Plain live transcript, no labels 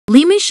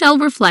Lea Michele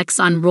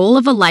reflects on role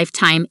of a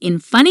lifetime in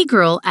Funny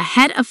Girl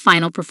ahead of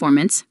final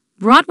performance.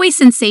 Broadway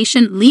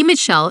sensation Lea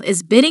Michele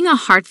is bidding a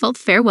heartfelt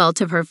farewell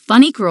to her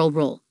Funny Girl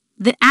role.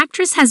 The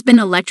actress has been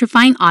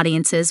electrifying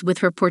audiences with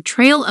her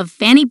portrayal of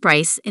Fanny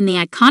Brice in the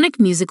iconic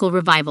musical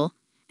Revival,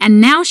 and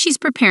now she's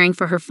preparing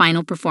for her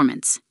final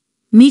performance.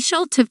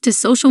 Michele took to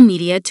social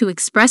media to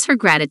express her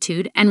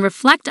gratitude and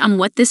reflect on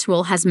what this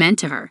role has meant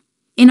to her.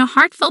 In a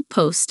heartfelt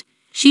post,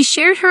 she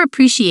shared her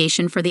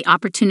appreciation for the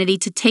opportunity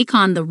to take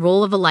on the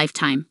role of a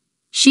lifetime.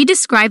 She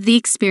described the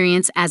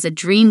experience as a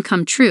dream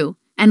come true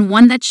and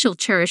one that she'll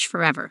cherish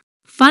forever.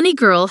 Funny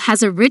Girl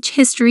has a rich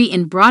history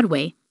in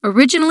Broadway,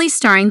 originally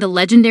starring the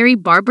legendary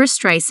Barbra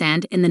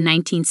Streisand in the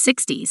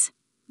 1960s.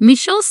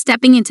 Michele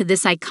stepping into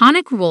this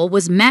iconic role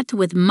was met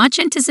with much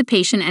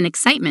anticipation and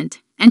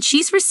excitement, and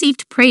she's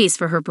received praise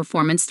for her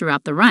performance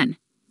throughout the run.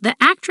 The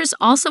actress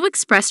also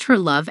expressed her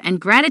love and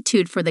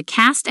gratitude for the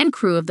cast and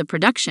crew of the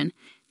production,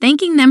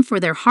 thanking them for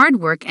their hard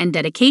work and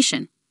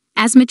dedication.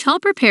 As Michele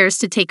prepares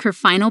to take her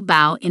final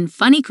bow in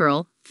Funny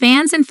Girl,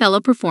 fans and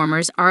fellow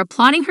performers are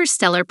applauding her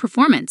stellar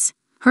performance.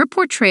 Her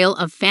portrayal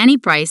of Fanny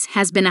Brice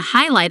has been a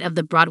highlight of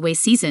the Broadway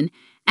season,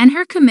 and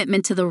her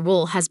commitment to the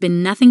role has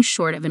been nothing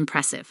short of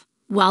impressive.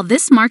 While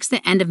this marks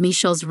the end of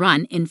Michele's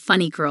run in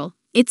Funny Girl,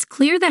 it's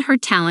clear that her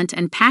talent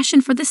and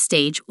passion for the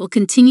stage will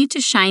continue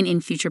to shine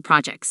in future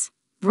projects.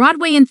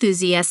 Broadway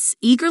enthusiasts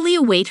eagerly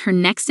await her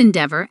next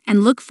endeavor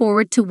and look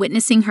forward to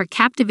witnessing her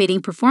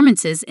captivating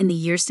performances in the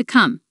years to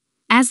come.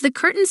 As the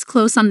curtains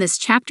close on this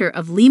chapter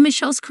of Lea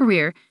Michele's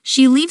career,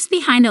 she leaves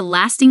behind a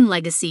lasting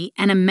legacy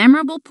and a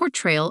memorable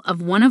portrayal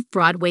of one of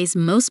Broadway's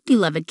most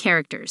beloved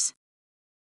characters.